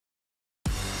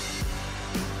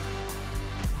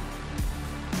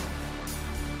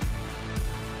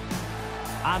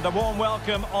And a warm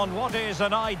welcome on what is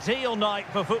an ideal night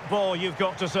for football, you've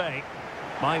got to say.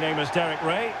 My name is Derek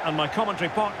Ray, and my commentary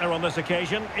partner on this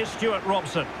occasion is Stuart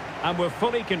Robson. And we're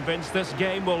fully convinced this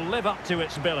game will live up to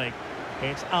its billing.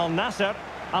 It's Al-Nassr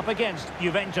up against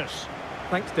Juventus.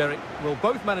 Thanks, Derek. Well,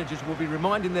 both managers will be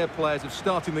reminding their players of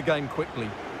starting the game quickly,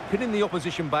 pinning the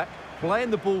opposition back,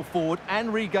 playing the ball forward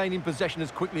and regaining possession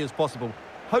as quickly as possible.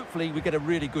 Hopefully, we get a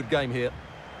really good game here.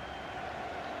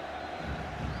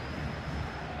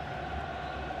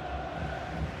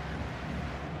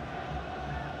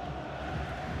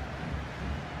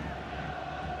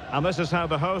 And this is how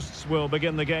the hosts will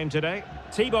begin the game today.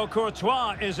 Thibaut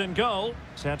Courtois is in goal.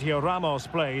 Sergio Ramos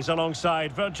plays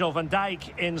alongside Virgil van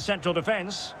Dijk in central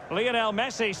defence. Lionel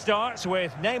Messi starts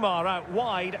with Neymar out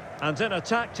wide. And in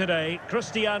attack today,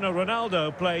 Cristiano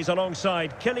Ronaldo plays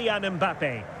alongside Kylian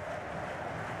Mbappe.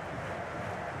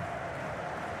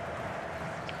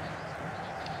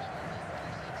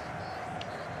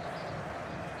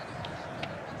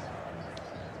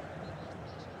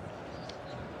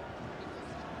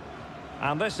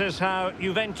 And this is how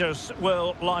Juventus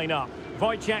will line up.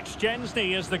 Wojciech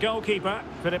Szczęsny is the goalkeeper.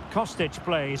 Filip Kostic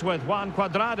plays with Juan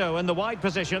Cuadrado in the wide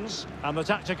positions. And the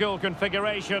tactical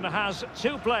configuration has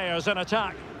two players in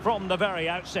attack from the very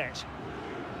outset.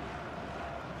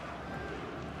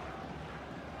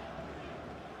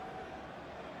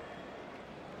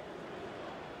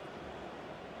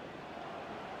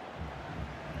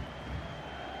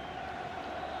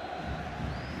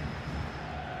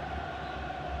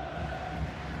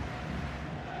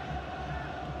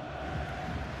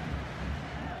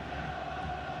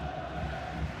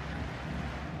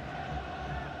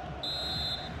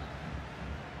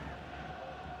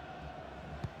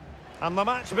 And the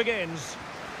match begins.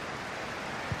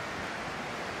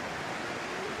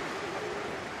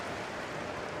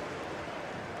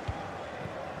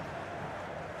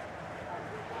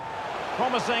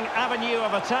 Promising avenue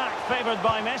of attack favoured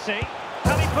by Messi.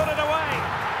 Can he put it away?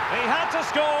 He had to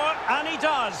score, and he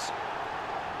does.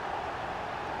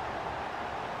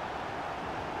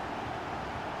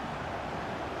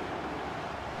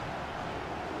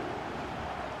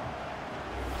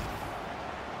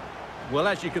 Well,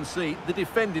 as you can see, the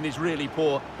defending is really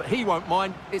poor, but he won't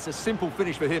mind. It's a simple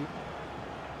finish for him.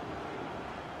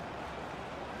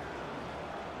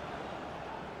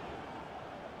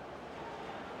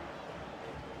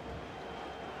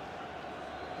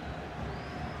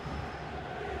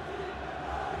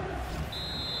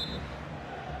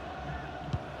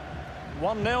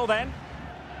 One 0 then.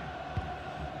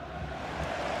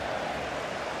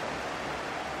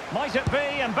 Might it be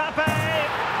Mbappe?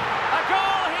 A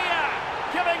goal here!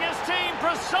 Giving his team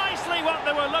precisely what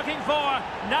they were looking for.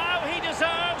 Now he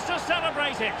deserves to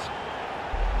celebrate it.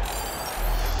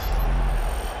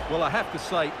 Well, I have to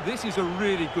say, this is a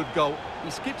really good goal.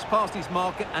 He skips past his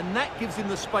marker, and that gives him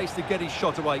the space to get his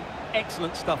shot away.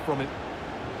 Excellent stuff from him.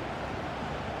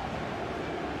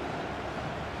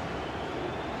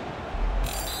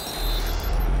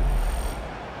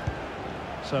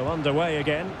 So underway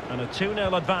again, and a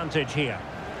 2-0 advantage here.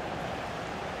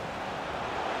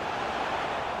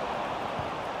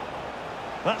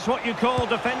 That's what you call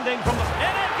defending from the...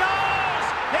 In it goes!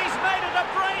 He's made it a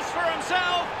brace for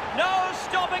himself. No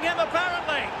stopping him,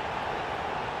 apparently.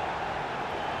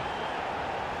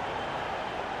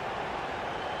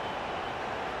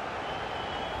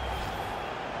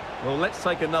 Well, let's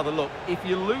take another look. If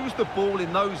you lose the ball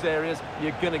in those areas,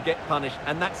 you're going to get punished,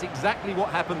 and that's exactly what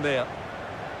happened there.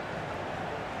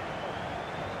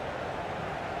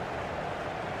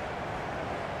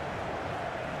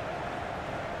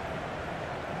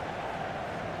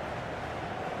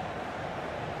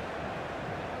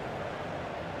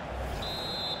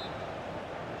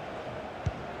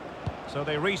 So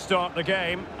they restart the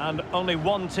game, and only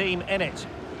one team in it.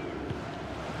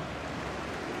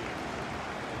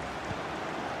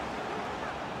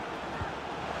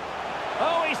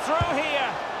 Oh, he's through here.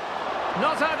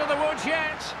 Not out of the woods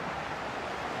yet.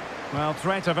 Well,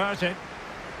 threat averted.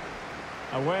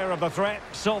 Aware of the threat,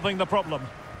 solving the problem.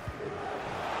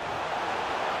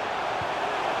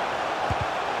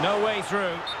 No way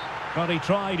through. But he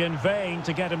tried in vain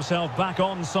to get himself back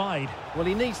onside. Well,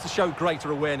 he needs to show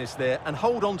greater awareness there and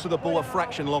hold on to the ball a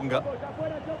fraction longer.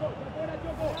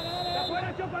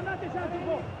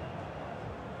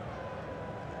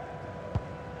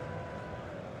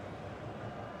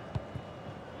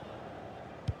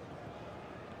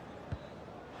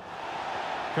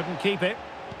 Couldn't keep it.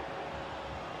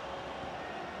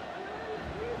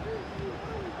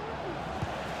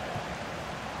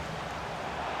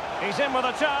 He's in with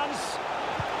a chance.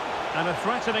 And a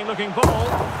threatening looking ball.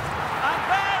 And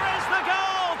there is the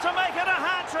goal!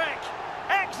 hat-trick!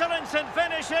 Excellence in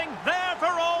finishing, there for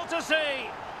all to see!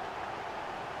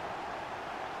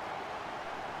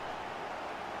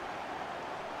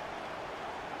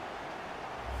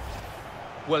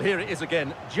 Well, here it is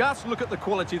again. Just look at the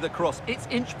quality of the cross. It's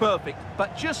inch perfect,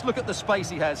 but just look at the space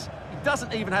he has. He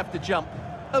doesn't even have to jump.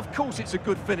 Of course it's a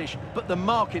good finish, but the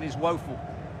marking is woeful.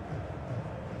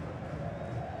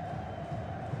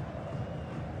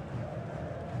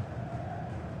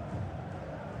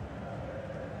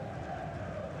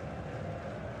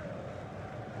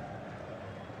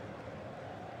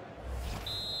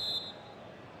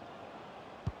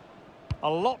 A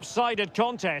lopsided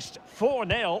contest,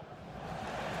 4-0.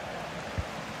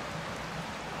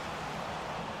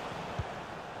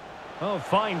 Oh,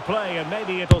 fine play, and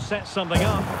maybe it'll set something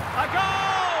up. A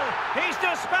goal! He's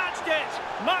dispatched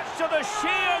it, much to the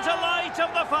sheer delight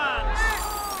of the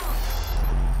fans.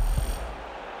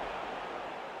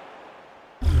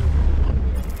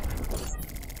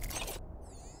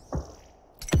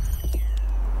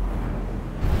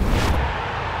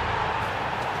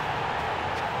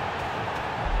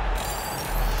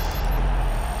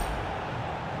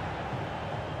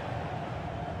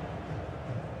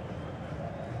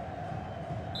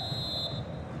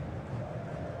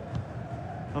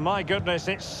 Oh, my goodness,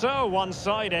 it's so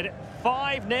one-sided.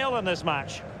 5-0 in this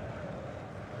match.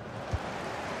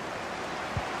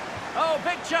 Oh,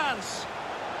 big chance.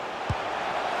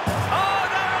 Oh,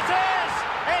 there it is!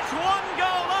 It's one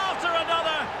goal after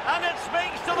another, and it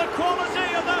speaks to the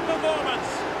quality of that performance.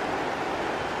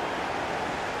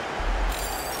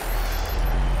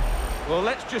 Well,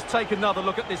 let's just take another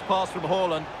look at this pass from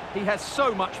Haaland. He has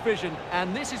so much vision,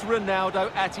 and this is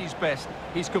Ronaldo at his best.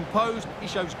 He's composed, he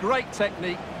shows great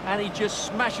technique, and he just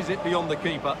smashes it beyond the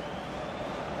keeper.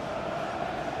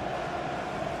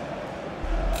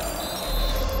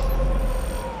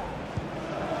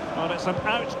 Well, it's an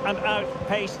out-and-out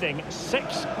pasting,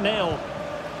 6-0.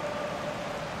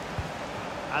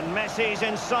 And Messi's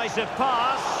incisive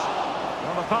pass.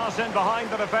 Well, the pass in behind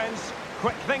the defence.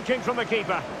 Quick thinking from the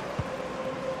keeper.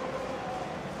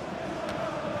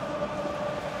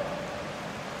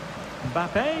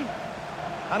 Mbappe,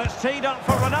 and it's teed up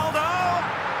for Ronaldo.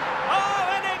 Oh,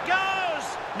 and it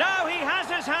goes! Now he has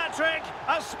his hat-trick,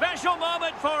 a special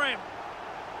moment for him.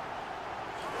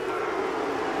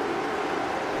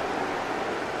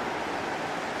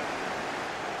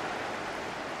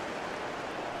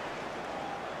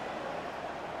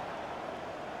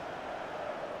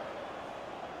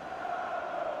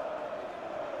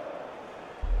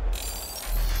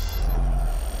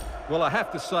 Well, I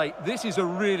have to say, this is a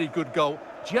really good goal.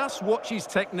 Just watch his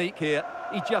technique here.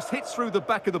 He just hits through the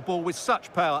back of the ball with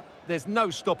such power. There's no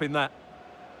stopping that.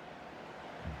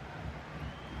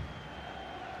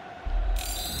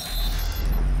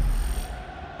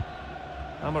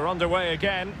 And we're underway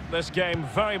again. This game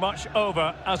very much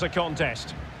over as a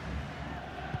contest.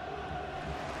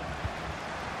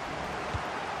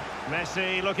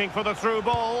 Messi looking for the through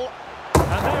ball.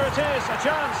 And there it is, a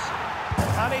chance.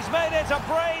 And he's made it a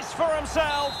brace for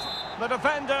himself. The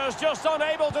defender's just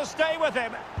unable to stay with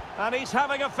him. And he's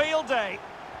having a field day.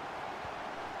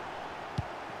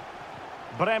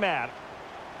 Bremer.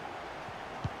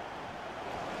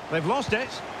 They've lost it.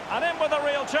 And in with a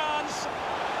real chance.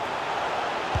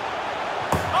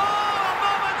 Oh, a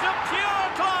moment of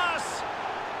pure class.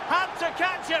 Had to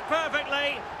catch it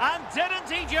perfectly. And didn't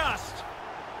he just?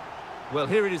 Well,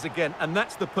 here it is again, and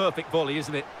that's the perfect volley,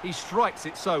 isn't it? He strikes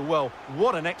it so well.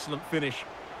 What an excellent finish.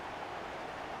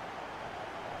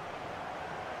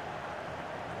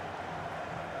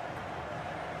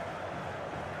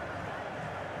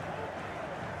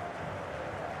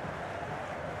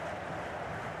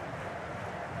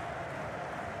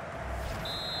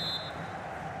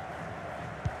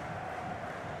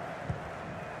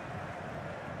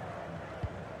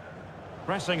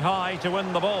 Pressing high to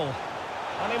win the ball.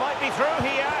 And he might be through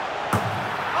here.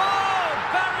 Oh,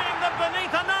 burying them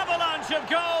beneath an avalanche of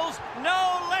goals.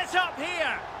 No let up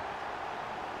here.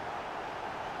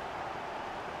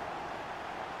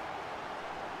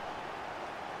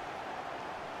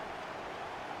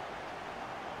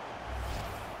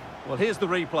 Well, here's the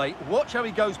replay. Watch how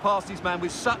he goes past his man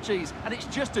with such ease, and it's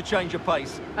just a change of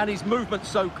pace. And his movement's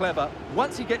so clever.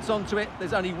 Once he gets onto it,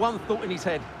 there's only one thought in his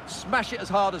head. Smash it as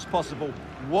hard as possible.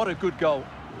 What a good goal.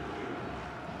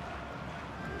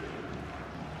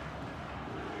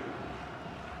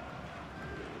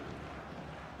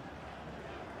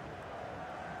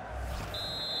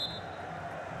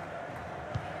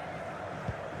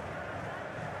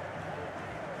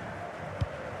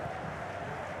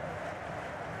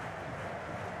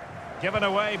 Given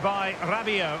away by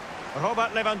Rabiot.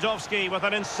 Robert Lewandowski with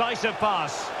an incisive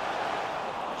pass.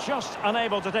 Just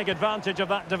unable to take advantage of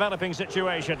that developing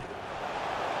situation.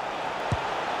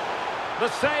 The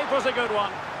save was a good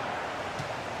one.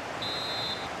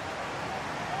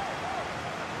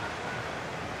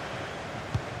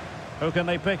 Who can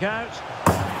they pick out?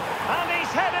 And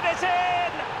he's headed it in!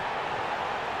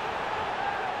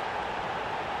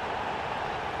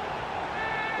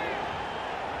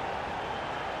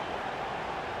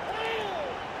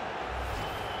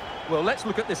 Well, let's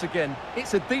look at this again.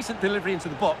 It's a decent delivery into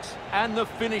the box, and the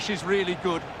finish is really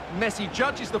good. Messi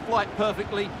judges the flight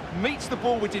perfectly, meets the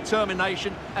ball with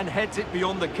determination, and heads it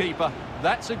beyond the keeper.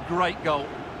 That's a great goal.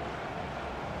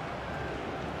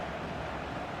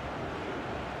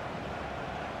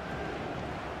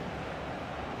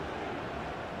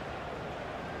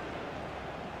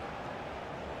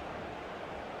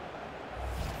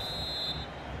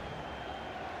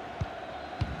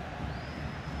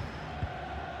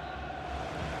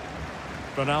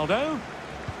 Ronaldo,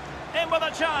 in with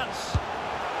a chance.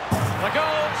 The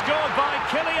goal scored by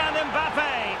Kylian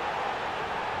Mbappe.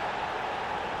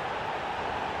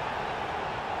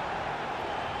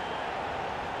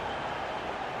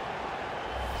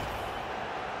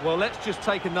 Well, let's just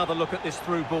take another look at this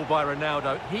through ball by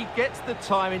Ronaldo. He gets the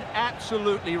timing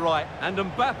absolutely right, and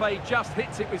Mbappe just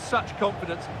hits it with such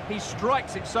confidence. He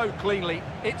strikes it so cleanly.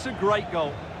 It's a great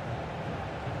goal.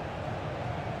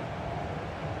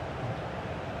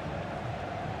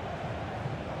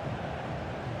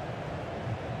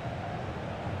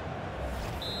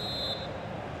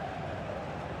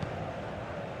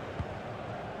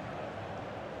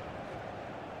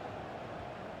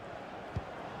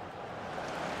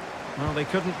 Well, they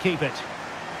couldn't keep it.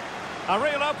 A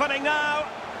real opening now.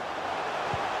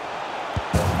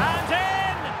 And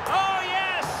in! Oh,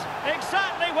 yes!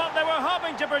 Exactly what they were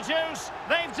hoping to produce.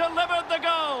 They've delivered the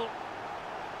goal.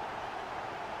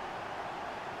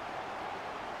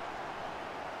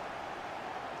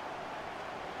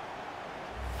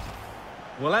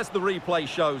 Well, as the replay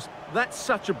shows, that's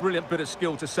such a brilliant bit of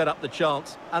skill to set up the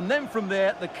chance. And then from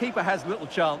there, the keeper has little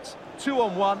chance.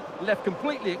 2-on-1, left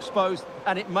completely exposed,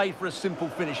 and it made for a simple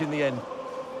finish in the end.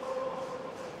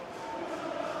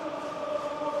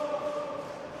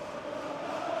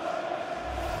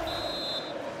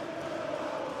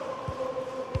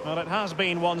 Well, it has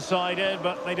been one-sided,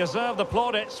 but they deserve the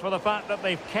plaudits for the fact that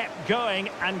they've kept going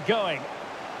and going.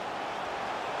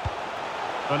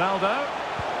 Ronaldo.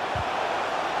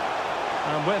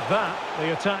 And with that,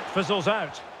 the attack fizzles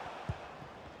out.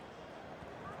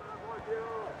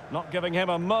 Not giving him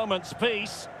a moment's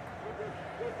peace.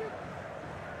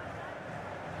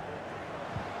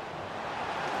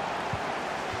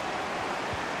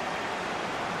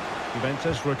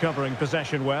 Juventus recovering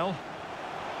possession well.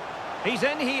 He's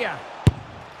in here.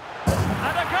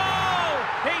 And a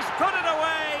goal! He's put it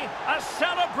away! A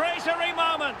celebratory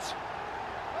moment!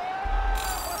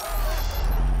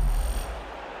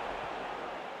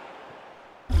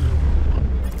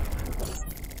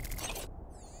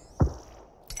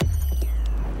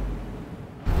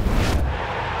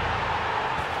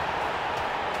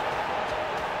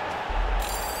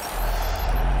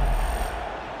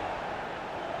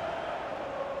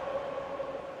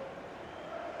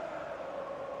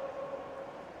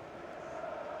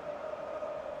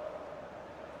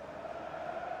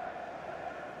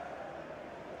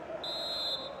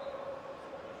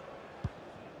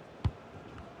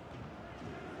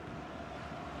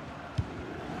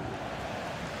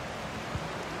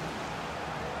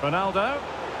 Ronaldo.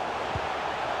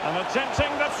 And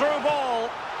attempting the through ball.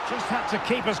 Just had to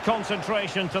keep his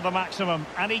concentration to the maximum,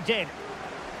 and he did.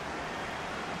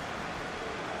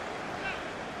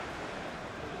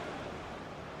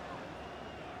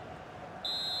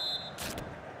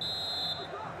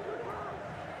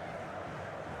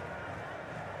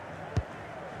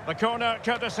 The corner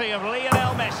courtesy of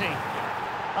Lionel Messi.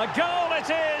 A goal it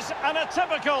is, and a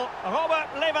typical Robert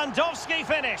Lewandowski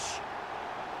finish.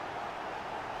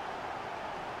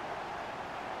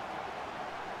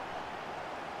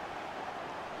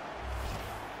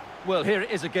 Well, here it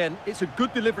is again. It's a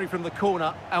good delivery from the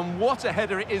corner, and what a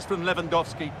header it is from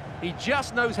Lewandowski. He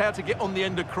just knows how to get on the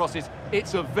end of crosses.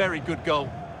 It's a very good goal.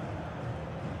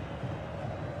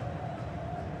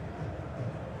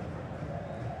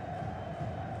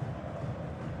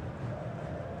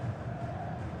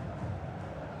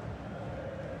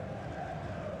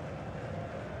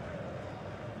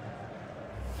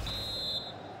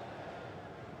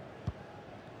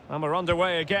 And we're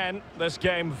underway again. This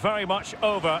game very much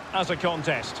over as a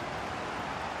contest.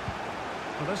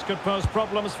 Well, this could pose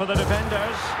problems for the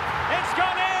defenders. It's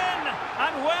gone in!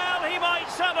 And well, he might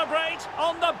celebrate. celebrate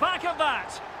on the back of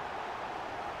that.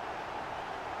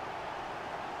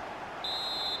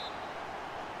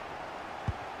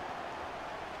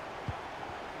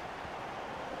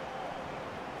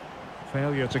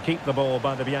 Failure to keep the ball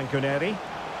by the Bianconeri.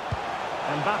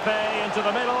 Mbappe into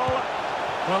the middle.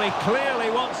 Well, he clearly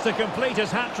wants to complete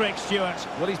his hat-trick, Stuart.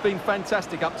 Well, he's been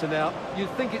fantastic up to now. You'd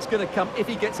think it's going to come if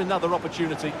he gets another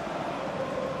opportunity.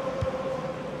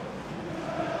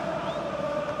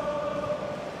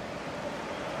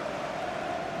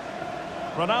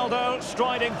 Ronaldo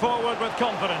striding forward with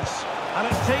confidence. And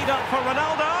it's teed up for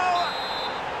Ronaldo.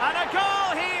 And a goal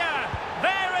here.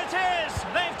 There it is.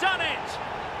 They've done it.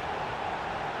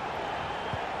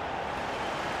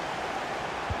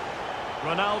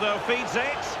 Ronaldo feeds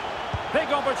it. Big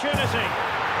opportunity.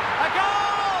 A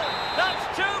goal! That's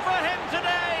two for him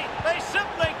today. They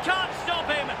simply can't stop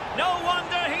him. No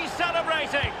wonder he's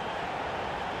celebrating.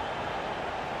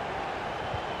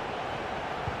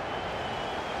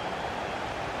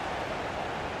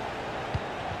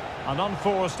 An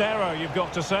unforced error, you've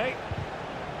got to say.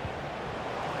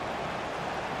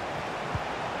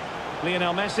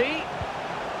 Lionel Messi.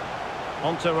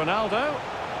 Onto Ronaldo.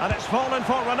 And it's fallen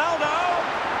for Ronaldo.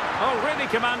 Oh, really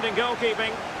commanding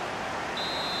goalkeeping.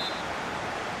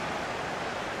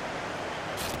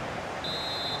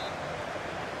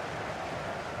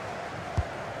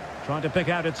 Trying to pick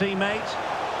out a teammate.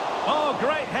 Oh,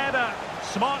 great header.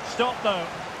 Smart stop, though.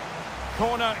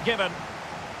 Corner given.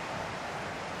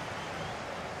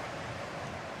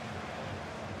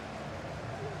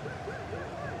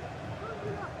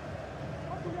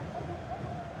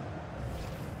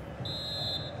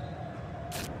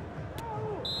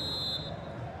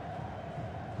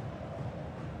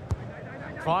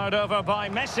 Fired over by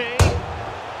Messi.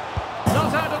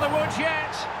 Not out of the woods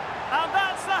yet. And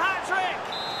that's the hat-trick.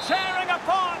 Tearing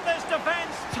apart this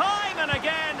defence time and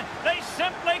again. They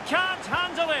simply can't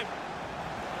handle him.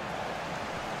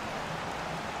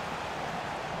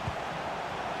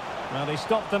 Well, he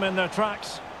stopped them in their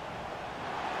tracks.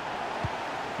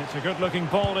 It's a good-looking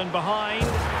ball in behind.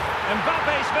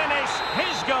 Mbappe's finish,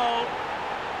 his goal.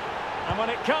 And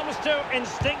when it comes to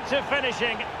instinctive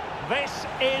finishing, this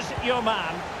is your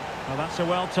man. Well, that's a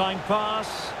well-timed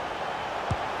pass.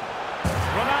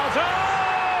 Ronaldo!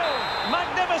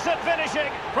 Magnificent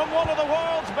finishing from one of the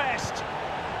world's best.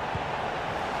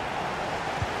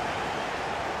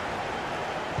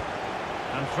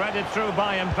 And threaded through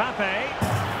by Mbappe.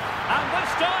 And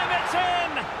this time it's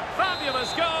in!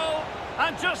 Fabulous goal.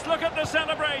 And just look at the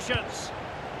celebrations.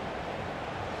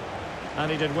 And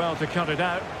he did well to cut it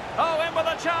out. Oh, in with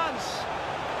a chance.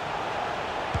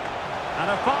 And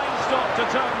a fine stop to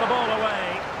turn the ball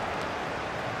away.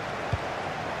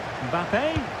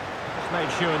 Mbappe just made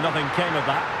sure nothing came of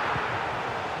that.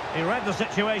 He read the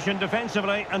situation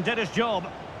defensively and did his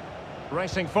job.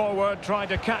 Racing forward, trying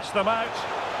to catch them out.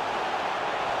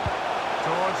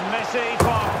 Towards Messi,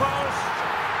 far post.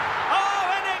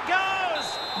 Oh, in it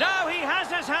goes! Now he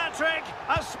has his hat-trick.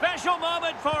 A special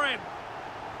moment for him.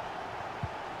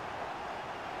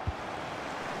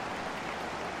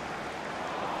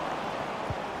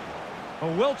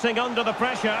 Wilting under the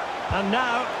pressure, and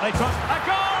now they try a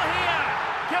goal here,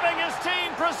 giving his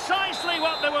team precisely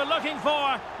what they were looking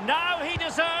for. Now he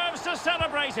deserves to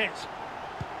celebrate it.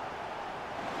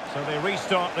 So they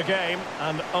restart the game,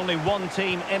 and only one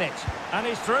team in it. And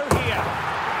he's through here.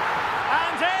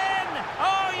 And in!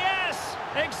 Oh yes!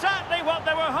 Exactly what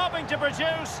they were hoping to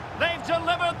produce. They've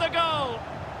delivered the goal.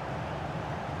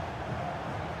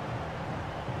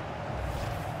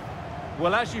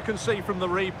 Well, as you can see from the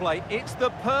replay, it's the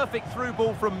perfect through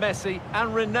ball from Messi, and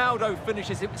Ronaldo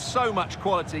finishes it with so much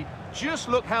quality. Just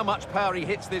look how much power he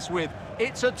hits this with.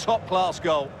 It's a top-class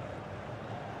goal.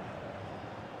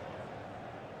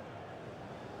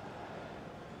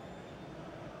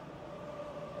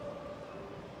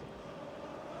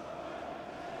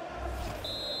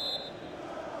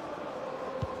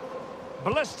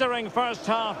 Blistering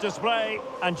first-half display,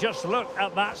 and just look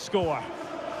at that score.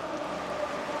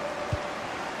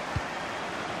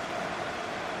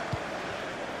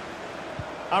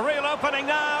 A real opening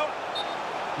now.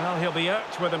 Well, he'll be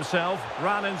irked with himself.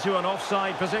 Ran into an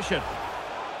offside position.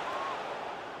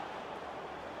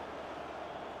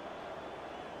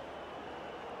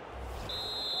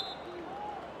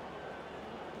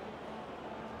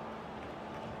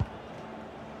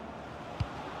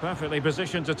 Perfectly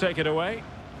positioned to take it away.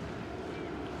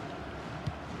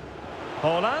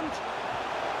 Haaland.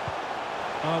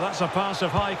 Oh, that's a pass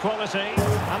of high quality.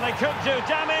 And they could do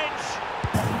damage.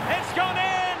 It's gone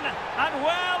in. And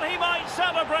well, he might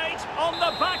celebrate on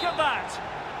the back of that.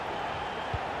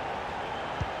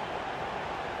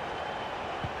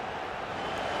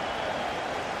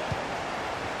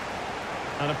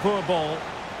 And a poor ball.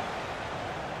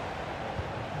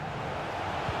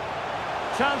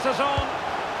 Chances on.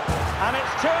 And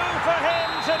it's 2 for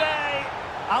him today.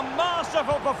 A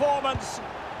masterful performance.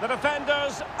 The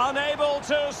defenders unable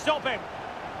to stop him.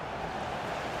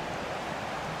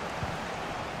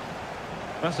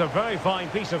 That's a very fine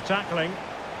piece of tackling.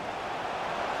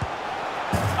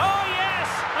 Oh yes,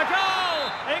 a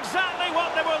goal! Exactly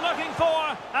what they were looking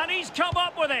for, and he's come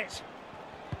up with it.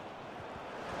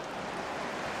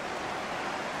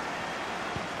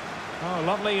 Oh,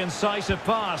 lovely incisive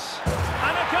pass.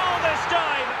 And a goal this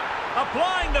time.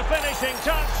 Applying the finishing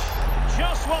touch.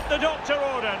 Just what the doctor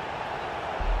ordered.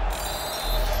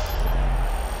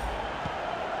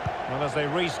 Well, as they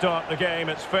restart the game,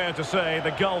 it's fair to say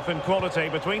the gulf in quality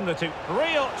between the two.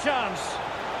 Real chance.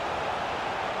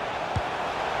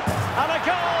 And a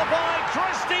goal by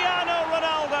Cristiano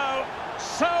Ronaldo.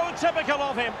 So typical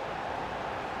of him.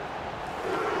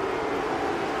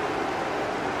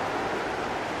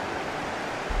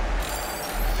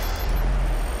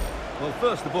 Well,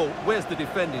 first of all, where's the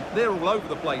defending? They're all over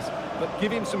the place. But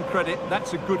give him some credit.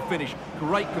 That's a good finish.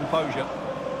 Great composure.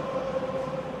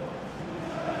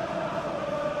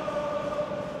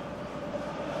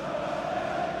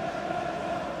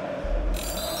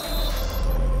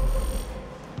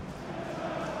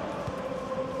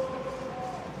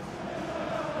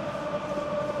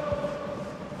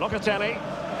 Locatelli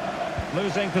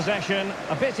losing possession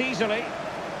a bit easily.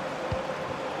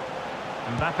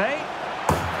 Mbappe.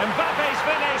 Mbappe's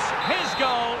finish, his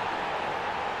goal.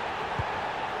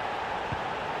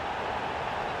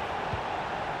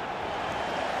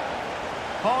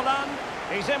 Haaland,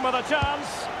 he's in with a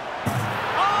chance.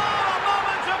 Oh, a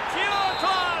moment of pure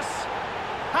class.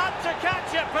 Had to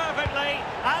catch it perfectly,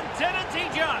 and didn't he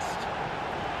just?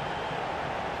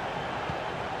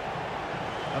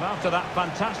 And after that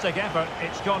fantastic effort,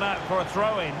 it's gone out for a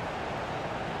throw-in.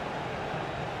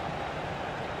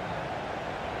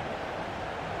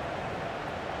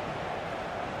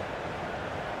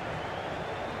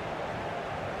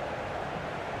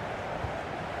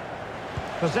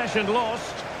 Possession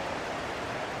lost.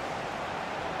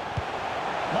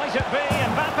 Might it be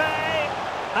Mbappe?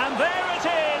 And there it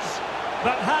is.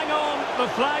 But hang on,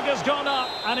 the flag has gone up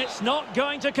and it's not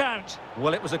going to count.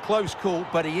 Well, it was a close call,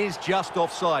 but he is just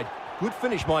offside. Good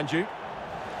finish, mind you.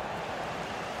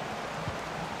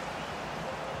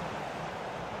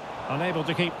 Unable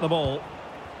to keep the ball.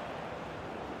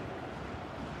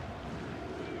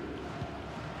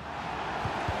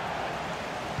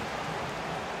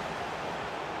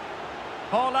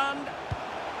 Haaland.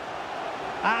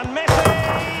 And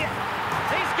Messi!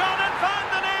 He's gone and found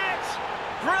the net!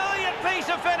 Brilliant piece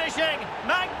of finishing!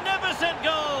 Magnificent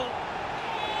goal!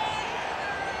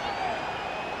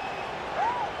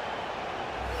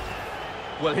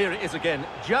 Well, here it is again.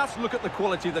 Just look at the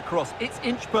quality of the cross. It's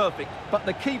inch perfect, but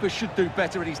the keeper should do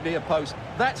better at his near post.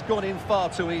 That's gone in far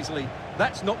too easily.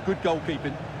 That's not good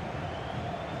goalkeeping.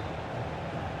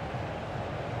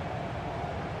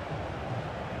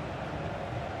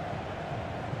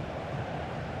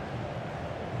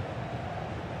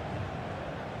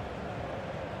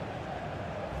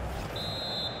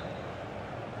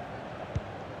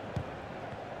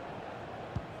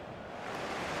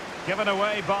 Given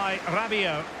away by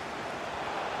Rabiot.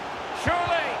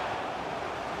 Surely!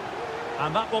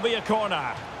 And that will be a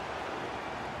corner.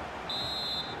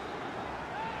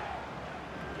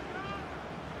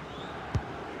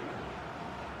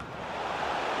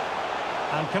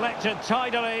 And collected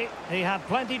tidily. He had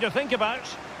plenty to think about.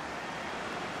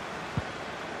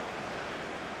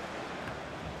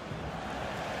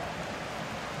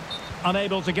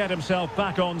 Unable to get himself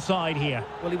back onside here.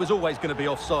 Well, he was always going to be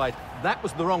offside. That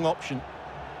was the wrong option.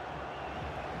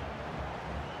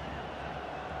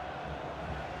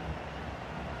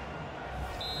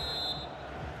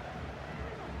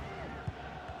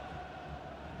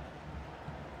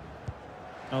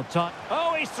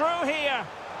 Oh, he's through here.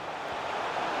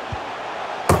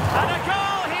 And a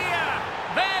goal here.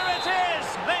 There it is.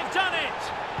 They've done it.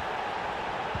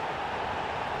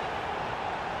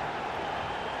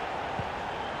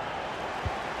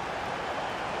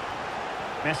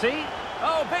 Messi.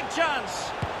 Oh, big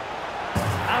chance.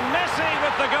 And Messi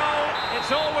with the goal.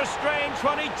 It's always strange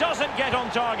when he doesn't get on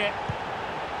target.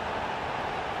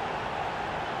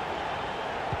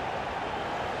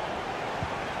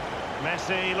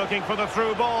 Messi looking for the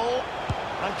through ball.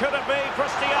 And could it be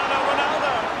Cristiano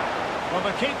Ronaldo? Well,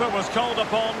 the keeper was called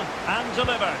upon and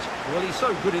delivered. Well, he's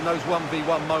so good in those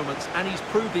 1v1 moments, and he's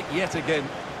proved it yet again.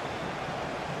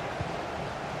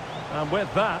 And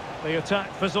with that, the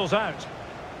attack fizzles out.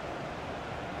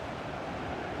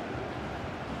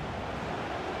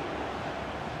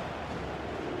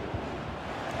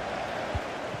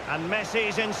 And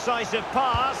Messi's incisive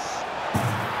pass.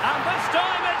 And this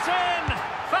time it's in!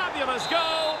 Fabulous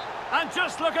goal! And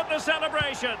just look at the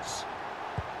celebrations.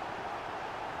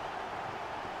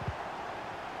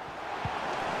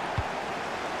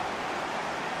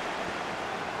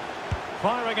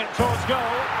 Firing it towards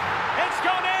goal. It's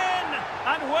gone in!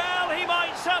 And well, he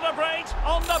might celebrate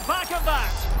on the back of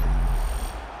that.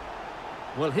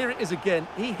 Well, here it is again.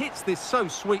 He hits this so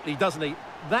sweetly, doesn't he?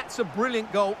 That's a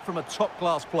brilliant goal from a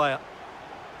top-class player.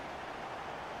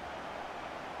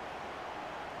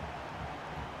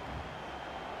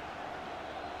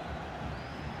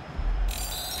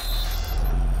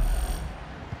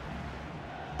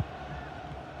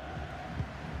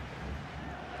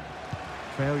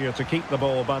 Failure to keep the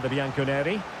ball by the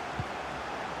Bianconeri.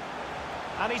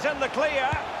 And he's in the clear.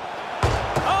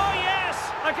 Oh,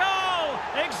 yes! A goal!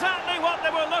 Exactly what they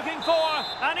were looking for,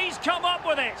 and he's come up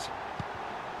with it.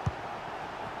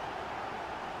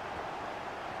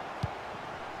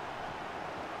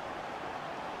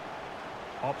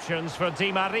 Options for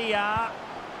Di Maria.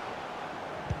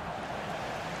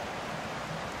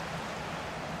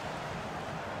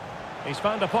 He's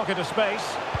found a pocket of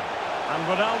space. And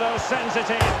Ronaldo sends it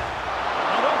in.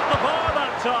 And off the bar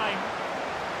that time.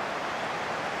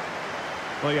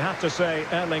 Well, you have to say,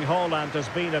 Erling Haaland has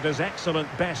been at his excellent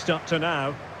best up to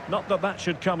now. Not that that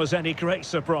should come as any great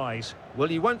surprise.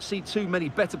 Well, you won't see too many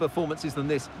better performances than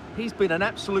this. He's been an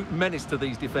absolute menace to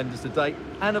these defenders today.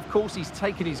 And, of course, he's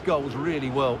taken his goals really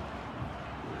well.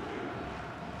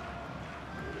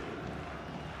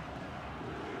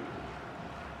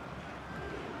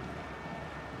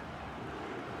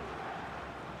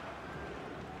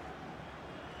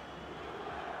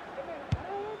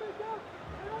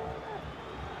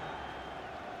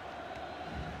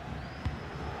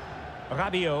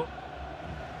 Rabiot.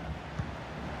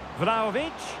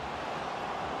 Vlahovic.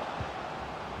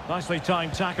 Nicely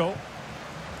timed tackle.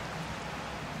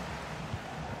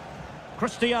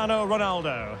 Cristiano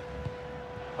Ronaldo.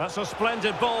 That's a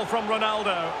splendid ball from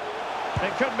Ronaldo.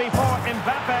 It could be for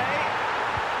Mbappe.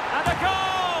 And a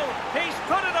goal! He's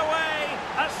put it away!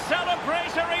 A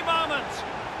celebratory moment!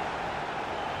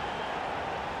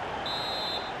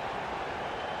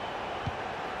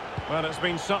 Well, it's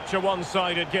been such a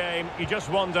one-sided game. You just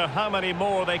wonder how many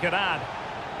more they could add.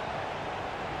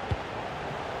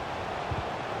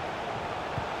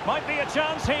 Might be a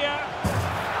chance here.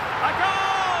 A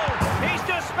goal! He's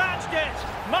dispatched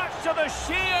it, much to the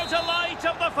sheer delight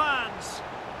of the fans.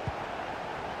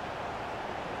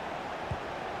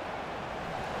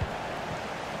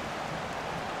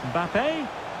 Mbappe.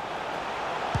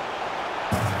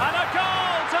 And a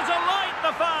goal to delight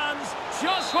the fans.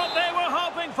 Just what they were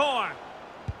hoping for.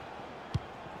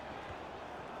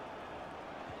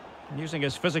 Using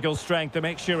his physical strength to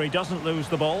make sure he doesn't lose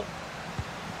the ball.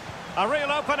 A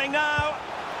real opening now.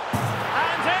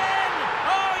 And in!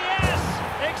 Oh, yes!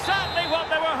 Exactly what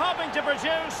they were hoping to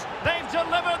produce. They've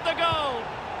delivered the goal.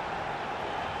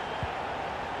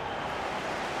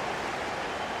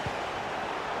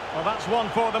 Well, that's one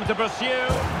for them to pursue.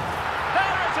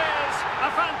 There it is!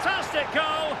 A fantastic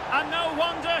goal, and no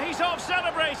wonder he's off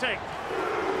celebrating.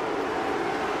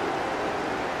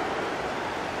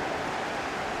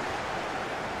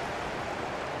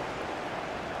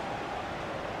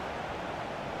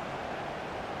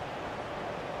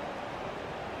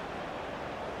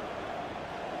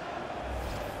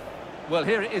 Well,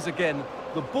 here it is again.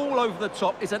 The ball over the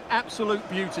top is an absolute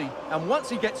beauty. And once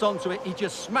he gets onto it, he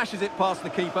just smashes it past the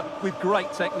keeper with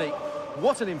great technique.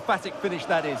 What an emphatic finish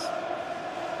that is.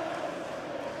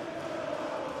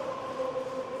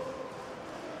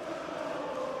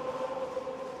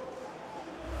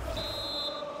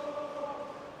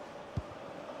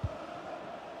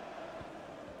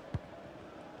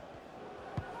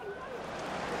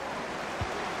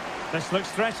 This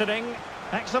looks threatening.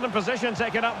 Excellent position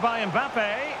taken up by Mbappe.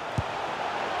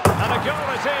 And a goal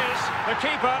it is. The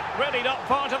keeper really not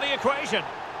part of the equation.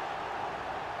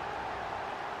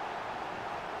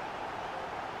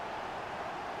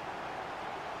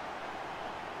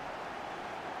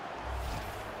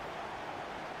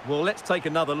 Well, let's take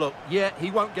another look. Yeah,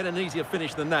 he won't get an easier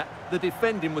finish than that. The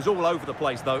defending was all over the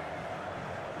place, though.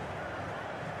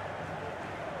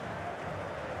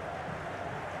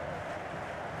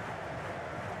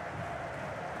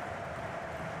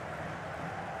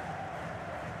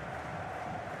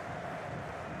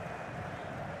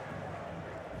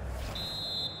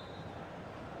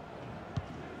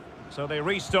 So they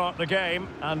restart the game,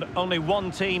 and only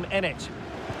one team in it.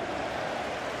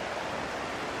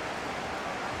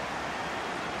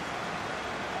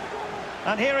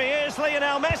 And here he is,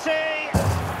 Lionel Messi.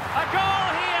 A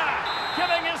goal here,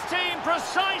 giving his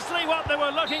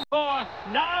were looking for.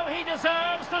 Now he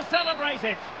deserves to celebrate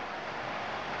it.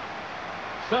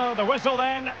 So the whistle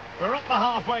then. We're at the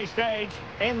halfway stage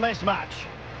in this match.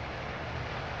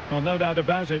 Well, no doubt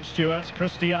about it, Stuart.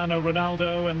 Cristiano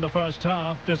Ronaldo in the first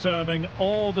half, deserving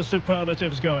all the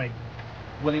superlatives going.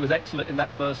 Well, he was excellent in that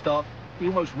first half. He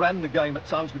almost ran the game at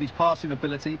times with his passing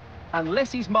ability.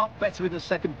 Unless he's marked better in the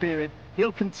second period,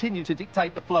 he'll continue to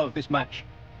dictate the flow of this match.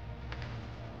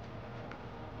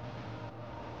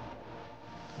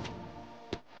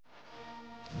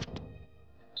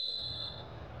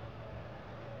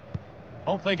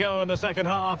 Off they go in the second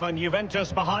half, and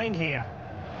Juventus behind here.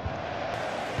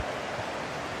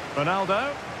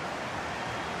 Ronaldo.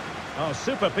 Oh,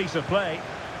 super piece of play.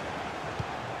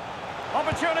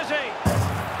 Opportunity.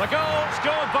 The goal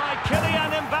scored by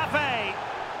Kylian Mbappe.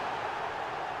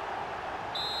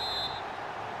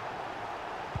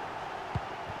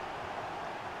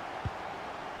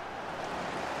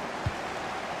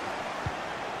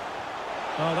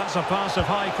 Oh, that's a pass of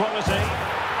high quality.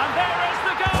 And there is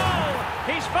the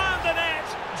goal! He's found the net.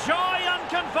 Joy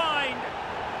unconfined.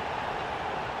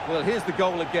 Well, here's the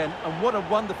goal again, and what a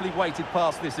wonderfully weighted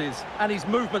pass this is. And his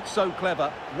movement's so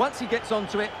clever. Once he gets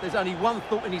onto it, there's only one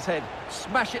thought in his head.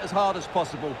 Smash it as hard as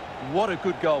possible. What a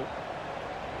good goal.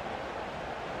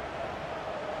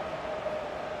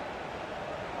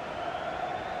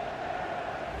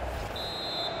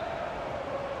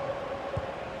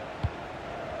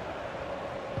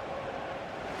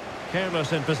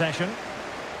 Careless in possession.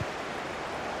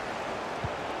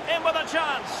 In with a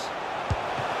chance.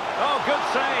 Oh, good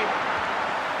save.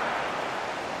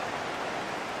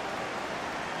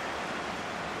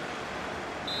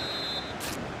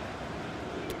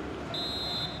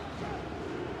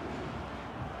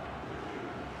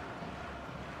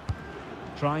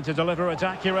 Trying to deliver it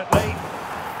accurately.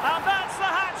 And that's the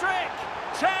hat-trick!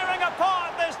 Tearing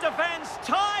apart this defence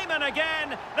time and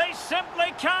again. They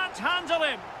simply can't handle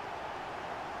him.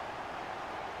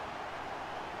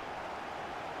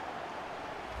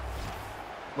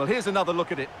 Well, here's another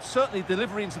look at it. Certainly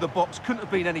delivery into the box couldn't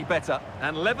have been any better.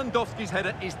 And Lewandowski's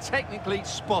header is technically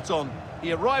spot on.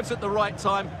 He arrives at the right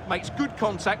time, makes good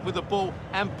contact with the ball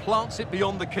and plants it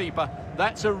beyond the keeper.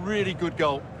 That's a really good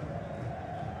goal.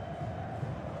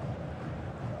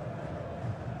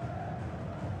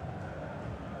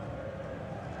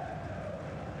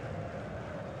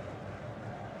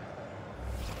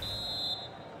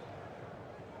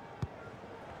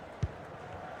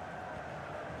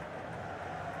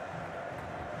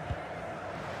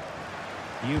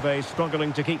 Juve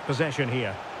struggling to keep possession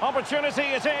here. Opportunity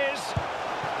it is.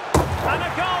 And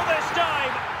a goal this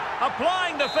time.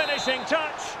 Applying the finishing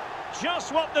touch.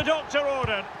 Just what the doctor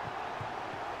ordered.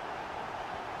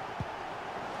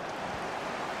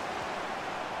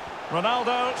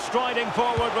 Ronaldo striding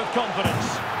forward with confidence.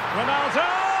 Ronaldo!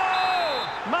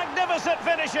 Magnificent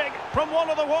finishing from one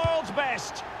of the world's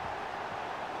best.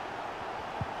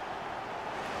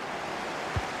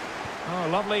 Oh,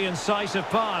 lovely incisive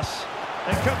pass.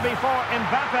 It could be for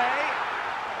Mbappe.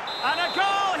 And a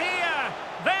goal here!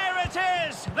 There it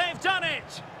is! They've done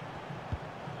it!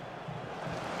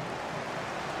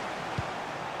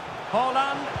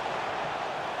 Haaland.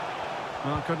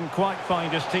 Oh, couldn't quite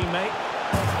find his teammate.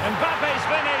 Mbappe's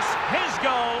finish, his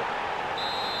goal.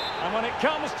 And when it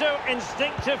comes to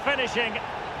instinctive finishing,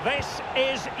 this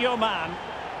is your man.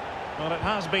 Well, it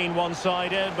has been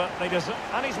one-sided, but they just...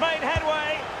 And he's made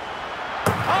headway.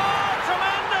 Oh,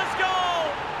 tremendous goal!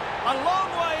 A long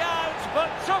way out, but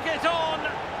took it on.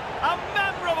 A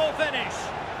memorable finish.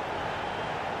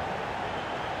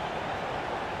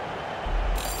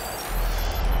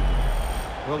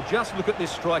 Well, just look at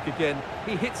this strike again.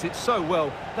 He hits it so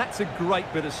well. That's a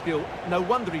great bit of skill. No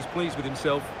wonder he's pleased with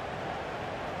himself.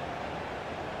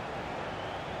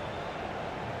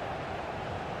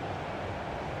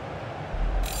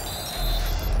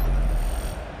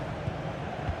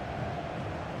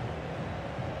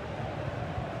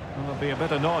 Well, they'll be a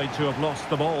bit annoyed to have lost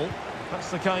the ball. That's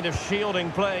the kind of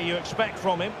shielding play you expect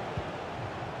from him.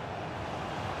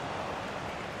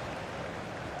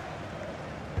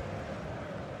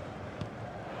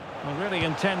 Well, really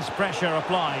intense pressure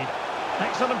applied.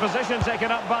 Excellent position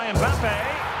taken up by Mbappe.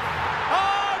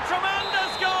 Oh,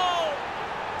 tremendous goal!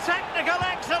 Technical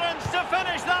excellence to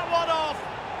finish that one off.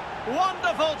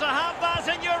 Wonderful to have that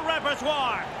in your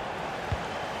repertoire.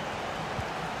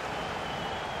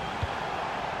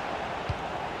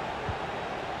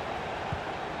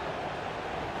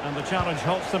 And the challenge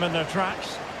halts them in their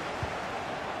tracks.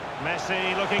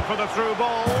 Messi looking for the through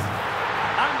ball.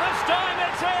 And this time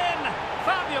it's in!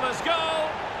 Fabulous goal!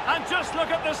 And just look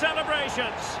at the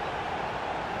celebrations.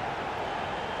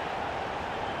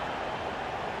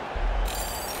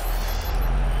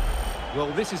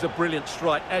 Well, this is a brilliant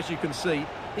strike, as you can see.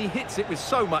 He hits it with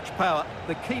so much power.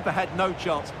 The keeper had no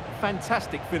chance.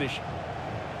 Fantastic finish.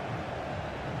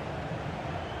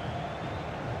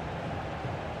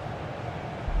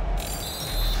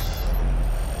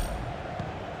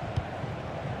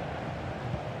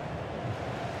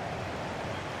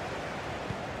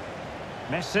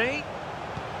 Messi.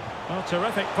 Oh,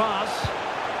 terrific pass.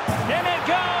 In it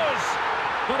goes!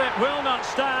 But it will not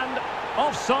stand.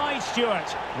 Offside,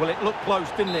 Stuart. Well, it looked close,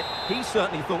 didn't it? He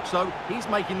certainly thought so. He's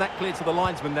making that clear to the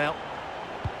linesman now.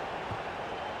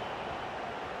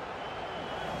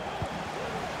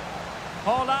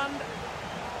 Haaland.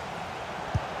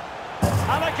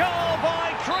 And a goal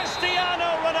by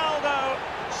Cristiano Ronaldo.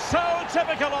 So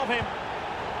typical of him.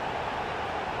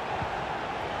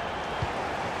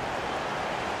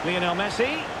 Lionel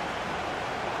Messi.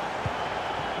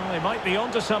 Well, they might be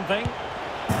onto something.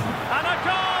 And a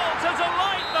goal to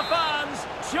delight the fans.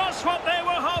 Just what they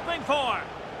were hoping for.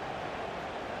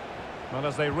 Well,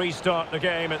 as they restart the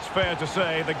game, it's fair to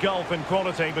say the gulf in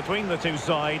quality between the two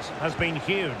sides has been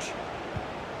huge.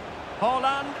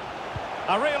 Haaland.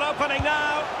 A real opening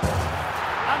now.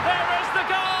 And there is the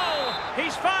goal.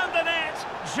 He's found the net.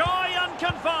 Joy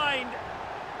unconfined.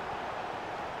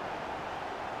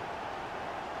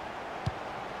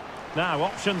 Now,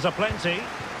 options are plenty.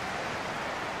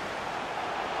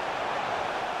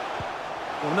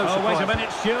 Well, no oh, wait a surprise.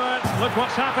 minute, Stuart. Look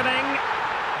what's happening.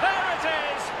 There it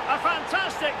is. A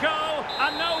fantastic goal.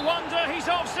 And no wonder he's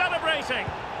off celebrating.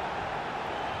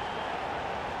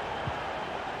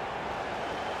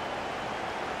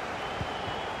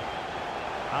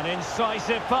 An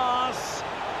incisive pass.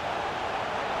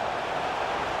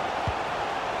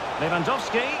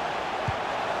 Lewandowski.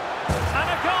 And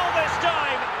a goal this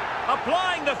time.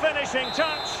 Applying the finishing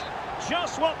touch.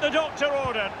 Just what the doctor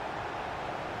ordered.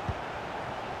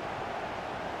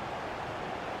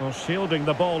 Well, shielding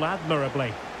the ball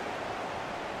admirably.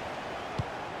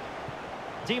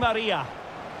 Di Maria.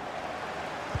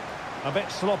 A bit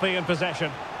sloppy in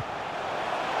possession.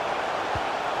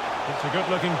 It's a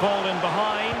good-looking ball in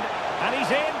behind. And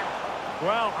he's in.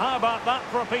 Well, how about that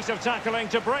for a piece of tackling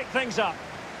to break things up?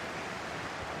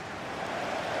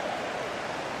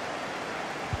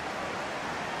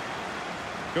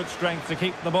 Good strength to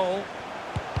keep the ball.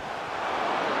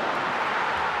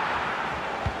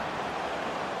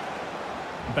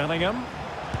 Bellingham.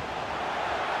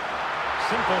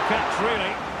 Simple catch,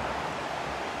 really.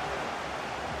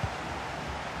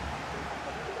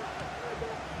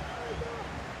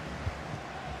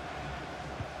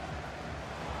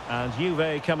 And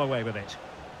Juve come away with it.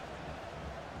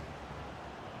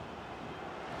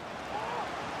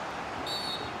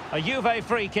 A Juve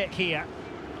free kick here.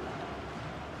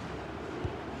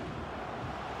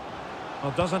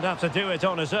 Well, doesn't have to do it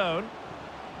on his own.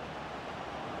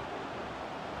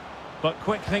 But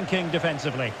quick thinking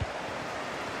defensively.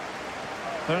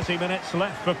 30 minutes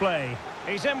left for play.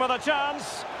 He's in with a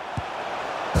chance.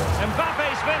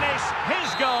 Mbappe's finish,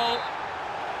 his goal.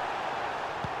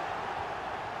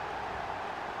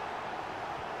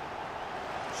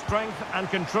 Strength and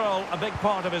control, a big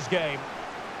part of his game.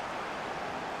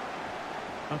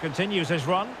 And continues his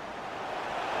run.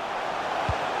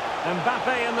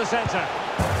 Mbappe in the centre.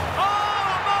 Oh,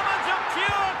 a moment of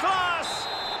pure class!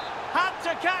 Had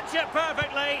to catch it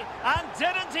perfectly, and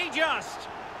didn't he just?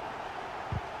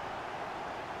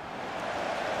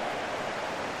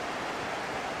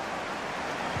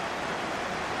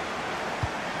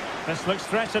 This looks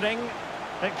threatening.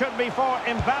 It could be for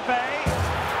Mbappe.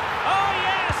 Oh,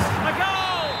 yes! A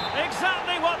goal!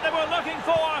 Exactly what they were looking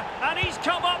for, and he's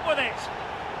come up with it.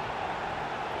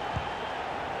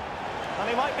 And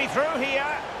he might be through here.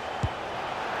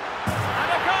 And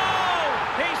a goal!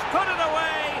 He's put it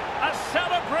away. A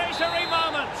celebratory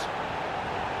moment.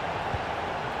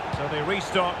 So they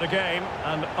restart the game,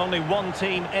 and only one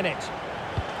team in it.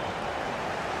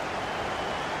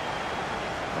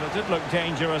 Well, it did look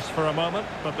dangerous for a moment,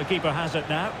 but the keeper has it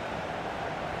now.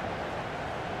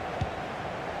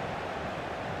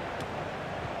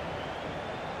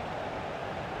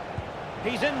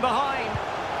 He's in behind.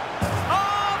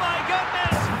 Oh, my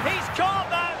goodness! He's caught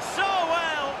that so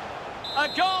well! A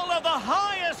goal of the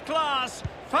highest class.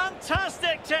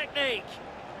 Fantastic technique.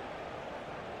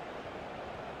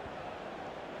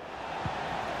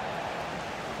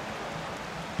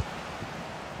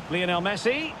 Lionel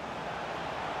Messi.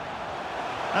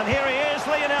 And here he is,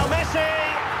 Lionel Messi.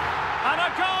 And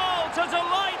a goal to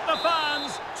delight the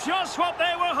fans. Just what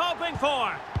they were hoping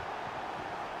for.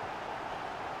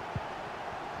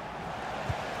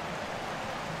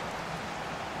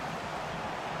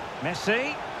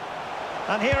 Messi.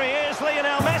 And here he is,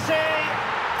 Lionel Messi.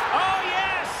 Oh,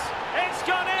 yes! It's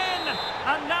gone in!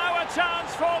 And now a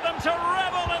chance for them to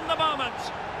revel in the moment.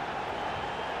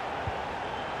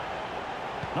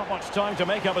 Not much time to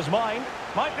make up his mind.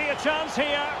 Might be a chance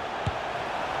here.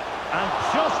 And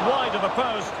just wide of the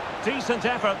post. Decent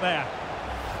effort there.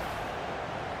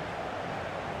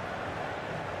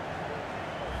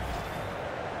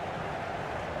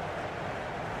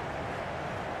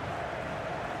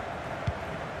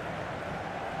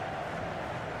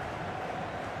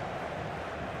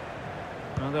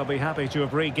 Well, they'll be happy to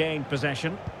have regained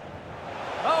possession.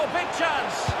 Oh, big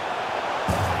chance!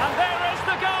 And there is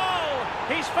the goal!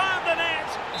 He's found the net!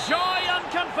 Joy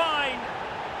unconfined!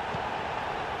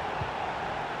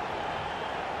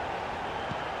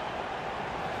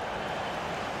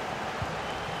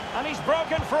 And he's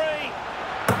broken free!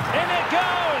 In it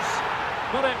goes!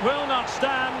 But it will not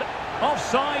stand.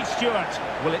 Offside, Stuart.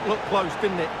 Well, it looked close,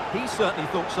 didn't it? He certainly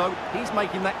thought so. He's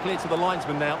making that clear to the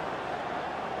linesman now.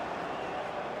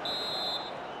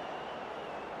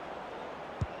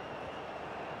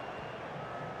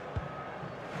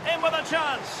 In with a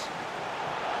chance.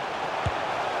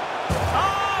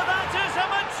 Oh, that is a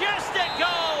majestic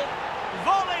goal.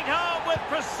 Volleyed home with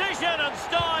precision and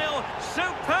style.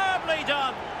 Superbly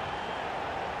done.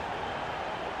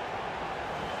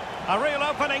 A real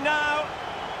opening now.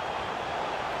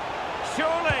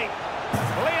 Surely,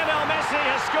 Lionel Messi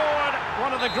has scored,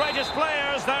 one of the greatest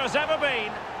players there's ever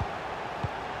been.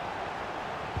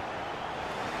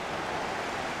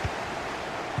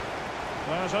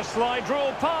 There's a slide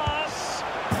rule pass.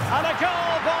 And a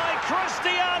goal by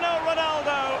Cristiano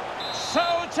Ronaldo.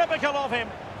 So typical of him.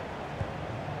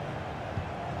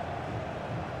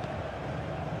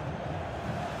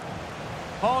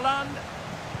 Haaland.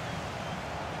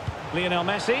 Lionel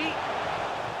Messi.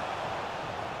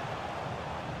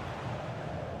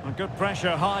 And good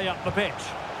pressure high up the pitch.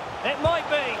 It might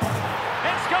be.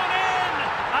 It's gone in!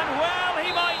 And well,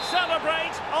 he might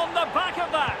celebrate on the back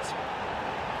of that.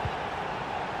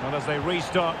 And as they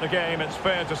restart the game, it's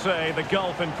fair to say the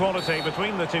gulf in quality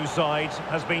between the two sides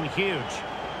has been huge.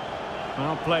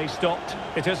 Well, play stopped.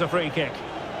 It is a free kick.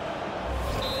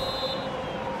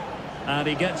 And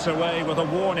he gets away with a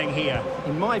warning here.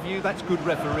 In my view, that's good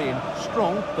refereeing.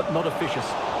 Strong, but not officious.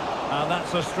 And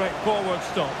that's a straightforward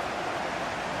stop.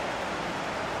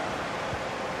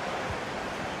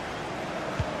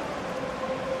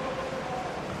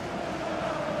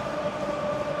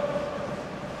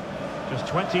 Just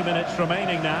 20 minutes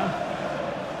remaining now.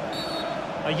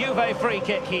 A Juve free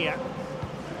kick here.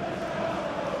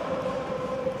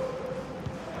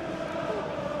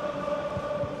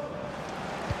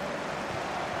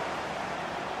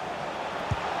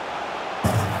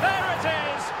 There it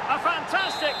is! A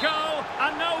fantastic goal,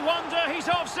 and no wonder he's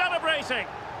off celebrating.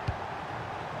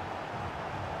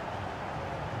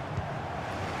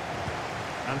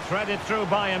 And threaded through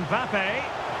by Mbappe.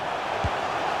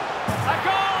 A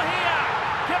goal here,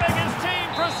 giving his team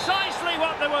precisely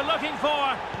what they were looking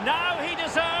for. Now he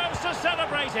deserves to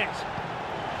celebrate it.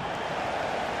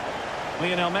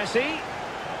 Lionel Messi.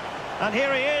 And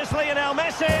here he is, Lionel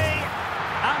Messi.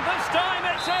 And this time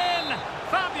it's in.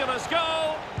 Fabulous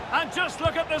goal. And just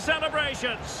look at the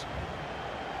celebrations.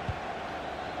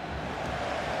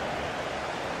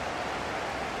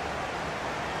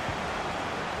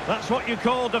 That's what you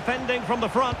call defending from the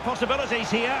front.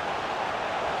 Possibilities here.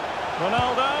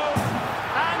 Ronaldo,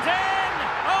 and in!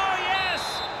 Oh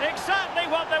yes! Exactly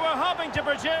what they were hoping to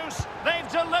produce. They've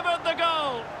delivered the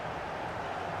goal.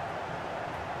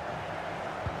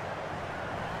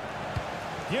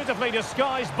 Beautifully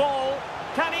disguised ball.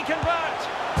 Can he convert?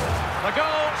 The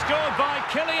goal scored by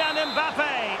Kylian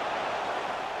Mbappe.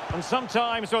 And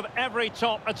sometimes with every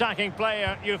top attacking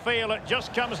player, you feel it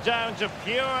just comes down to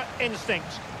pure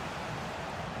instinct.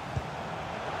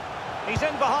 He's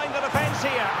in behind the defence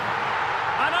here.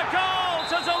 And a goal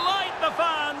to delight the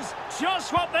fans.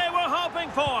 Just what they were hoping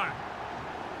for.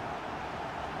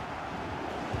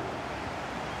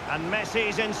 And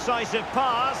Messi's incisive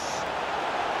pass.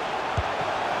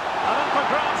 And up for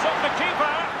grabs of the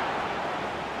keeper.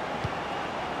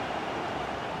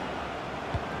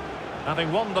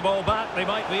 Having won the ball back, they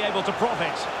might be able to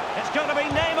profit. It's going to be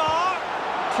Neymar.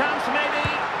 Chance maybe.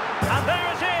 And there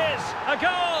it is. A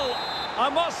goal. I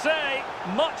must say,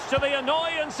 much to the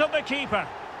annoyance of the keeper.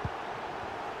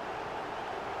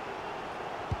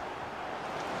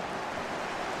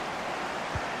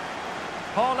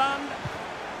 Haaland.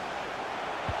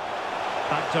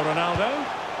 Back to Ronaldo.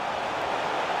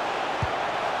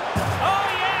 Oh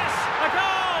yes, a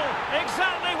goal!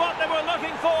 Exactly what they were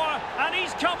looking for, and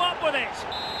he's come up with it.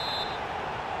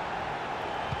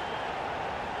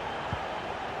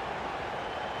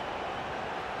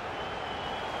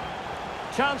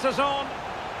 Chances on.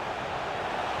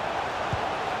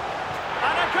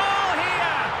 And a goal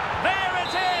here! There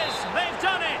it is! They've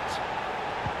done it!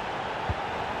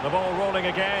 The ball rolling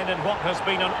again in what has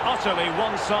been an utterly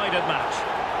one-sided match.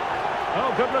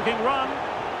 Oh, good-looking run.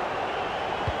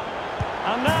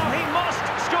 And now he must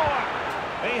score.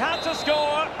 He had to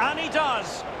score, and he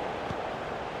does.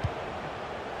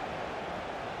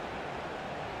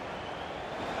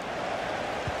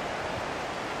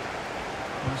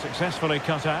 And successfully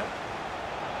cut out.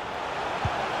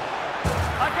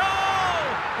 A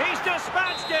goal! He's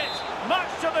dispatched it, much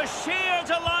to the sheer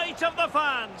delight of the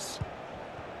fans.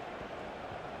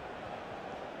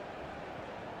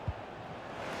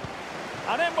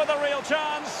 And in with a real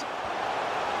chance.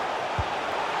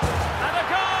 And a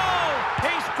goal!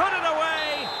 He's put it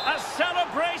away! A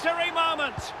celebratory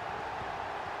moment!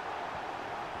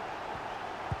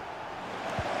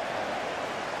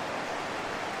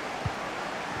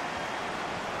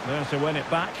 There to win it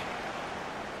back.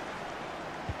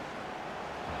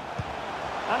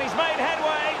 And he's made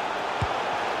headway.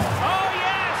 Oh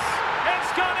yes!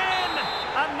 It's gone in!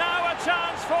 And now a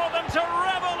chance for them to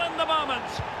revel in the moment.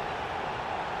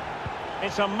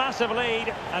 It's a massive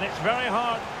lead, and it's very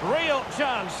hard. Real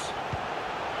chance.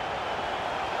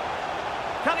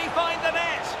 Can he find the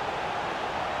net?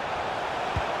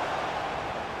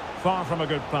 Far from a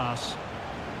good pass.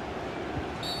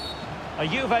 A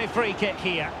Juve free kick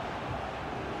here.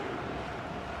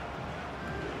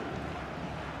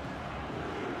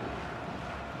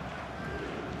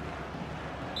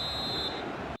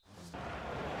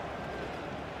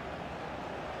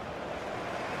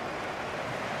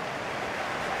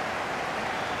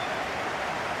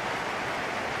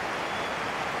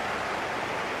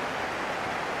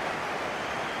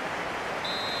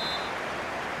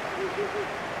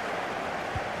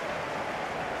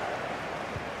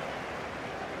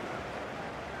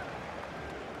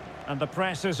 And the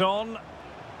press is on.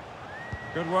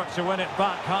 Good work to win it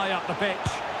back high up the pitch.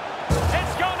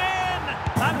 It's gone in!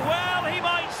 And well, he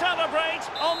might celebrate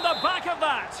on the back of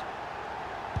that.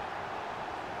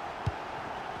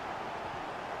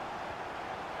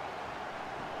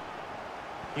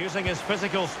 Using his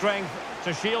physical strength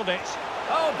to shield it.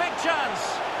 Oh, big chance!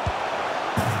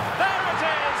 There it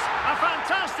is! A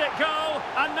fantastic goal,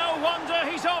 and no wonder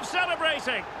he's off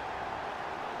celebrating.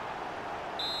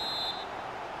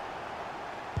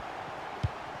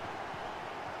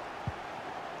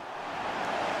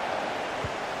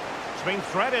 It's been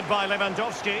threaded by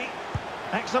Lewandowski.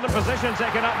 Excellent position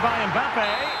taken up by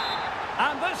Mbappe.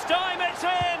 And this time it's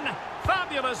in!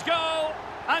 Fabulous goal!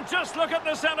 And just look at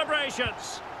the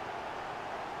celebrations.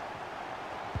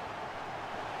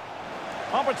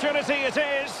 Opportunity it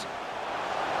is.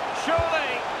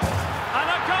 Surely. And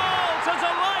a goal to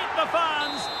delight the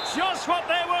fans. Just what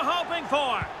they were hoping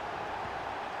for.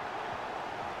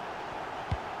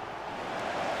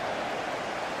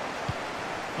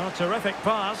 A terrific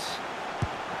pass.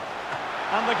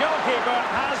 And the goalkeeper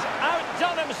has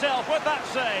outdone himself with that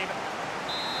save.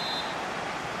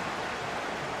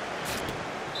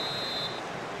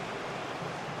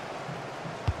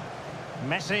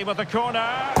 Messi with the corner.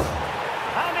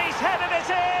 And he's headed it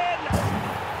in!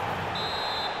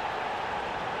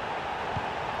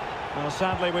 Well,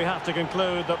 sadly, we have to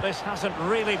conclude that this hasn't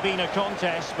really been a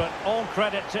contest, but all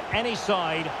credit to any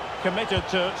side committed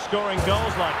to scoring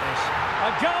goals like this.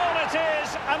 A goal it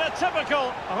is, and a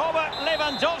typical Robert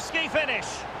Lewandowski finish.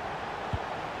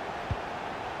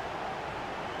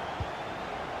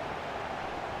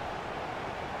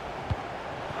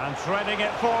 And threading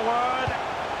it forward.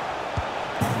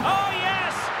 Oh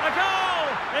yes, a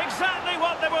goal! Exactly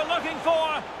what they were looking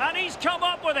for, and he's come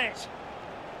up with it.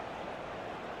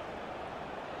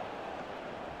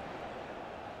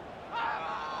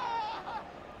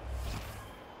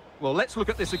 Well, let's look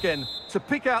at this again. To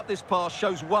pick out this pass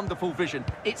shows wonderful vision.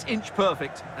 It's inch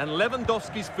perfect, and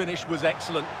Lewandowski's finish was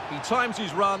excellent. He times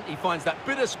his run, he finds that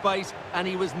bit of space, and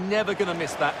he was never going to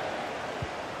miss that.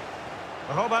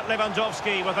 Robert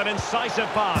Lewandowski with an incisive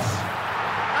pass.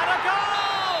 And a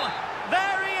goal!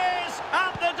 There he is,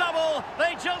 at the double.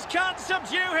 They just can't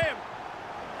subdue him.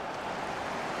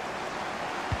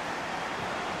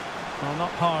 Well,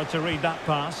 not hard to read that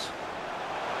pass.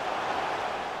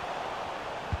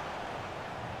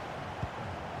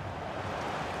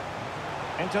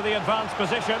 Into the advanced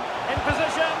position. In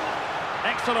position.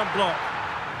 Excellent block.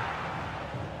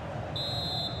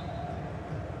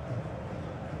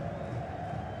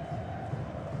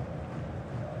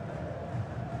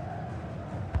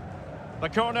 The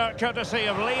corner courtesy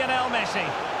of Lionel Messi.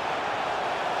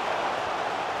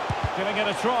 Giving it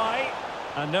a try.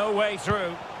 And no way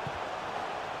through.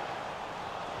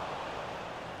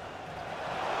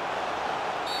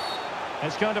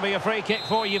 It's going to be a free kick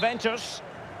for Juventus.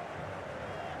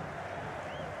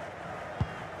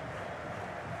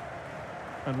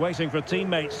 And waiting for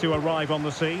teammates to arrive on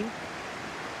the scene.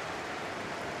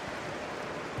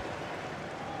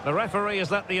 The referee has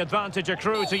let the advantage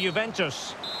accrue to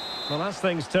Juventus. Well, as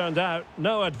things turned out,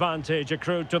 no advantage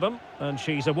accrued to them, and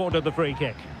she's awarded the free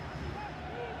kick.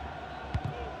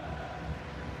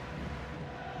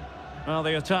 Well,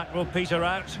 the attack will peter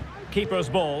out. Keeper's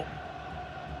ball.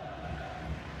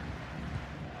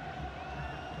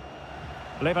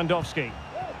 Lewandowski.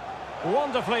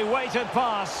 Wonderfully weighted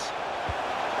pass.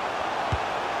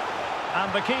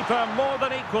 And the keeper more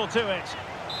than equal to it.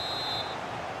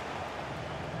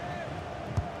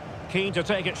 Keen to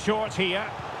take it short here.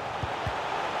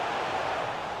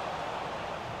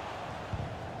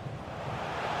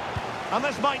 And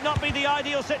this might not be the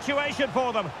ideal situation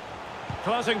for them.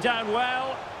 Closing down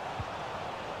well.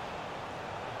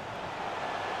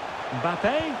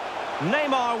 Mbappe.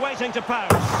 Neymar waiting to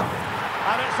pounce.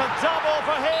 And it's a double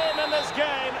for him in this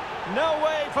game. No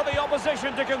way for the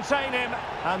opposition to contain him.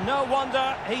 And no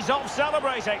wonder he's off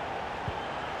celebrating.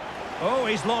 Oh,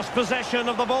 he's lost possession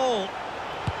of the ball.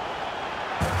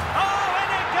 Oh, in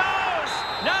it goes!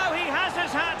 Now he has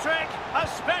his hat-trick. A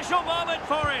special moment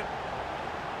for him.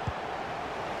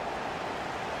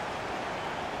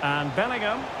 And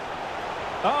Bellingham.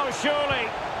 Oh, surely.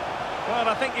 Well,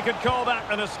 I think you could call that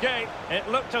an escape. It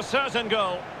looked a certain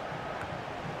goal.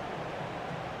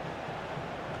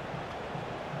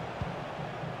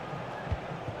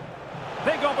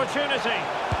 Big opportunity.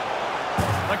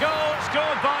 The goal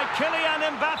scored by Kylian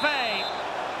Mbappe.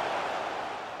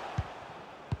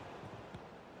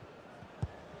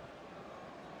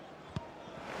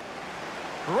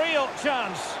 Real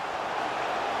chance.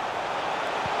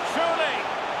 Surely.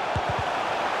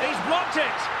 He's blocked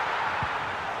it.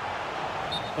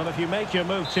 Well, if you make your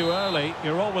move too early,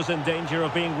 you're always in danger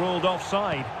of being ruled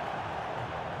offside.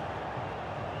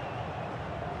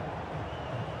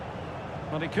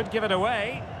 Well, he could give it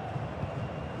away.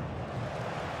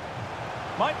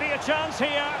 Might be a chance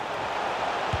here.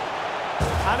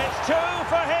 And it's 2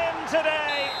 for him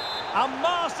today. A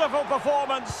masterful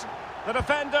performance. The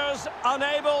defenders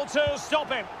unable to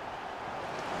stop him.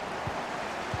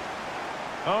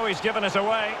 Oh, he's given it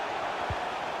away.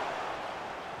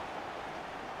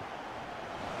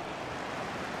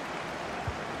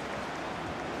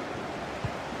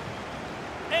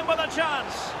 In with a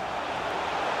chance.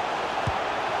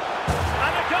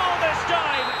 And a goal this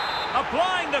time.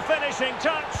 Applying the finishing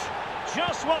touch.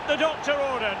 Just what the doctor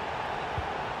ordered.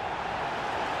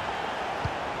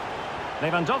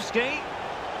 Lewandowski.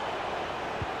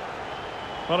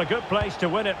 What a good place to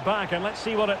win it back, and let's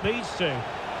see what it leads to.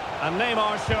 And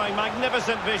Neymar showing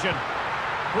magnificent vision.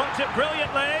 Blocked it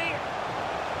brilliantly.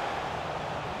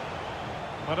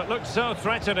 But it looked so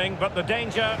threatening, but the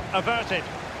danger averted.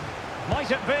 Might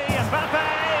it be Mbappe?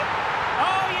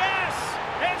 Oh yes!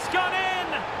 It's gone in!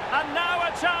 And now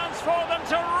a chance for them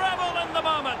to revel in the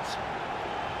moment.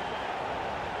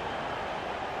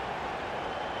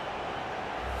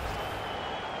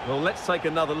 Well, let's take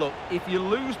another look. If you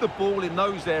lose the ball in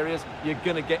those areas, you're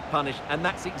going to get punished. And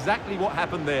that's exactly what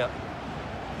happened there.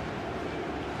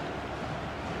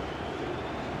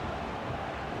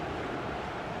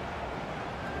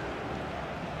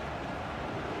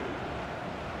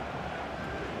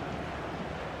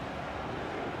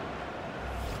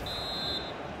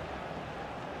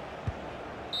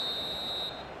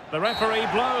 The referee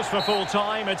blows for full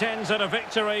time. It ends in a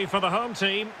victory for the home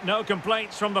team. No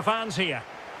complaints from the fans here.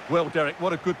 Well, Derek,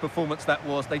 what a good performance that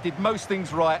was. They did most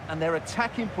things right, and their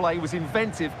attacking play was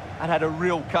inventive and had a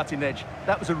real cutting edge.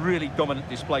 That was a really dominant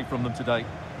display from them today.